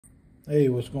Hey,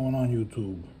 what's going on,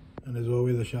 YouTube? And as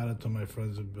always, a shout out to my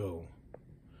friends at Bill.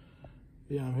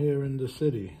 Yeah, I'm here in the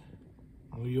city,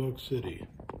 New York City.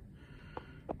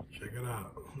 Check it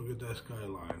out. Look at that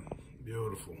skyline.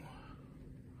 Beautiful.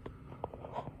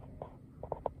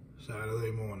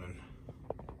 Saturday morning.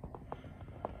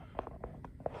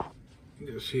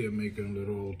 Just here making a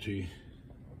little OT.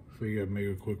 Figured I'd make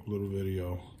a quick little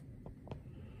video.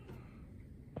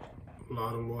 A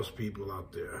lot of lost people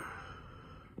out there.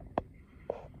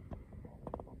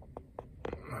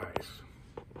 Nice.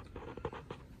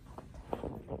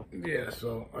 Yeah,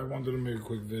 so I wanted to make a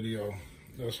quick video.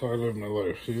 That's how I live my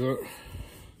life. See that?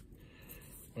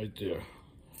 Right there.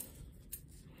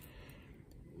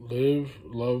 Live,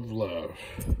 love, laugh.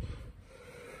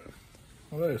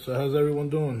 Alright, so how's everyone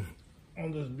doing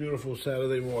on this beautiful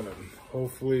Saturday morning?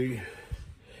 Hopefully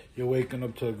you're waking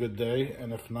up to a good day,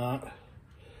 and if not,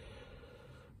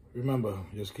 remember,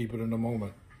 just keep it in the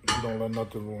moment. Don't let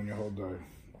nothing ruin your whole day.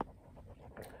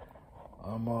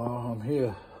 I'm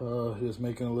here, just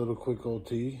making a little quick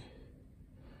OT.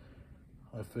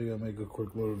 I figure I'd make a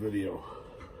quick little video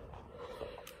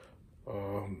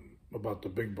about the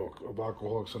big book of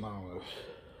Alcoholics Anonymous.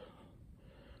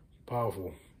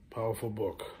 Powerful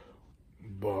book,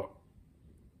 but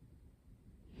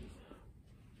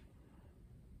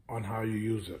on how you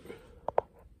use it.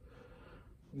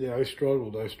 Yeah, I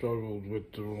struggled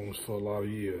with the rooms for a lot of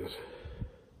years,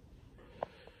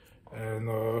 and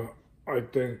I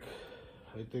think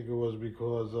it was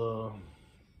because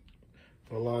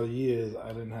for a lot of years I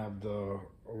didn't have the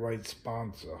right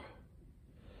sponsor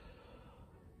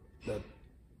that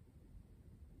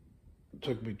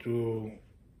took me through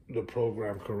the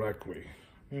program correctly,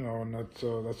 and that's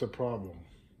a problem.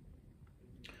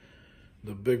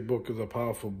 The big book is a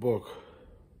powerful book,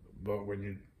 but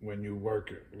when you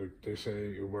work it, like they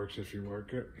say, it works if you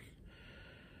work it.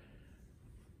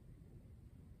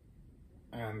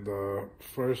 And the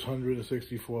first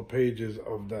 164 pages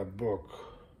of that book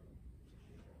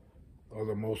are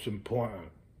the most important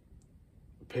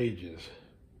pages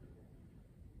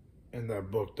in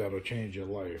that book that'll change your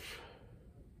life.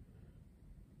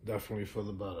 Definitely for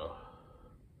the better.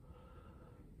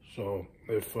 So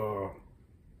if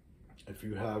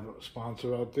you have a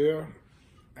sponsor out there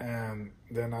and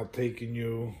they're not taking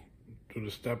you through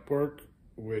the step work,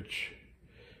 which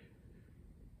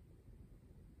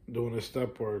doing the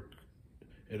step work,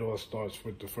 it all starts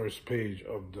with the first page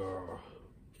of the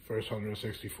first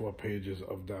 164 pages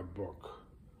of that book.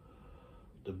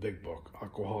 The big book,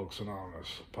 Alcoholics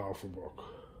Anonymous, powerful book.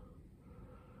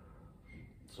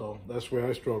 So that's where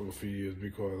I struggled for years,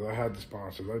 because I had the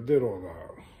sponsors. I did all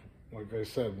that. Like I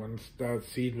said, when that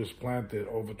seed was planted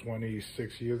over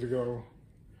 26 years ago,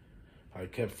 I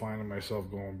kept finding myself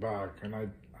going back, and I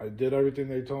did everything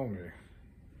they told me.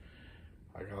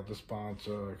 I got the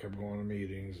sponsor, I kept going to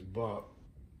meetings, but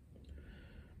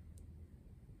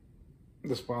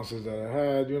the sponsors that I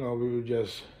had, we would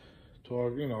just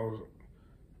talk, it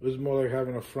was more like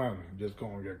having a friend, just go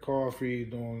and get coffee,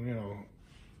 doing,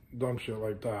 dumb shit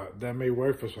like that. That may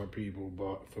work for some people,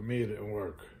 but for me, it didn't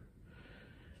work.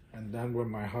 And then when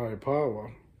my higher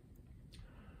power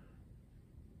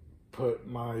put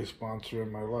my sponsor in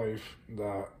my life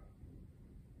that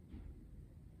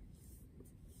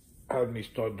had me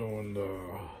start doing the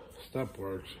step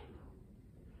works,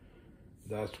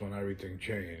 that's when everything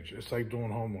changed. It's like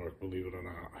doing homework, believe it or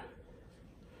not.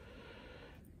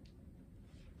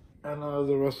 And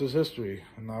the rest is history.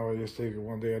 And now I just take it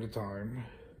one day at a time.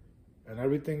 And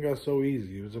everything got so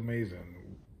easy. It was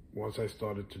amazing once I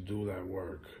started to do that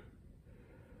work.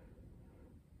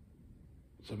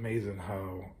 It's amazing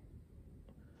how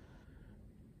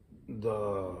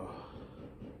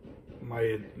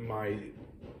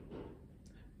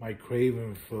my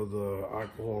craving for the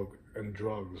alcohol and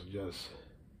drugs just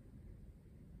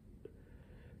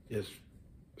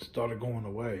started going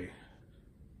away.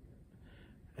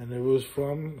 And it was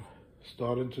from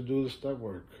starting to do the step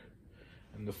work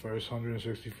in the first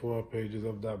 164 pages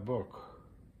of that book.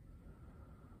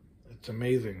 It's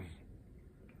amazing.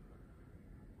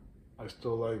 I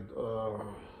still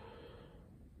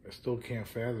can't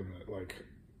fathom it, like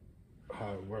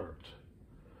how it worked.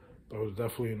 But it was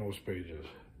definitely in those pages.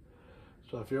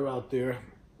 So if you're out there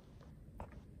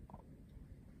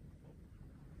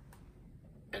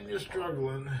and you're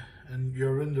struggling and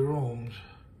you're in the rooms,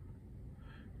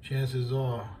 chances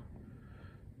are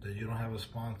that you don't have a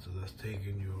sponsor that's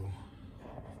taking you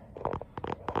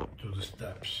through the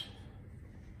steps.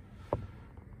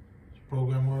 This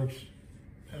program works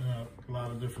in a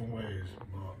lot of different ways,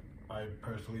 but I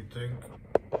personally think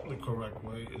the correct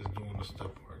way is doing the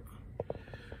step work.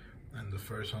 And the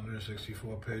first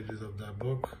 164 pages of that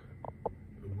book,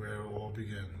 where it all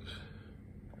begins.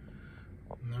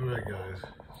 All right, guys.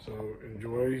 So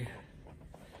enjoy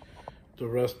the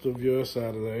rest of your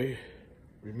Saturday.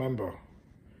 Remember,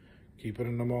 keep it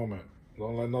in the moment.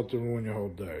 Don't let nothing ruin your whole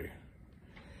day.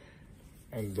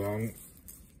 And then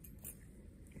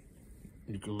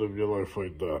you can live your life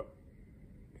like that.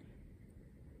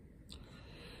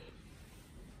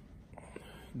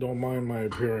 Don't mind my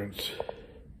appearance.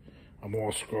 I'm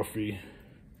all scruffy.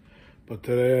 But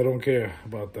today I don't care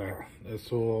about that.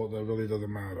 That's all, that really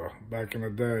doesn't matter. Back in the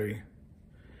day,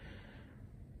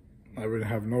 I didn't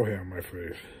have no hair on my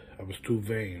face. I was too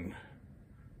vain.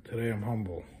 Today I'm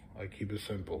humble. I keep it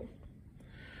simple.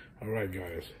 All right,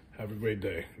 guys. Have a great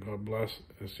day. God bless,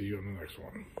 and see you on the next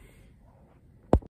one.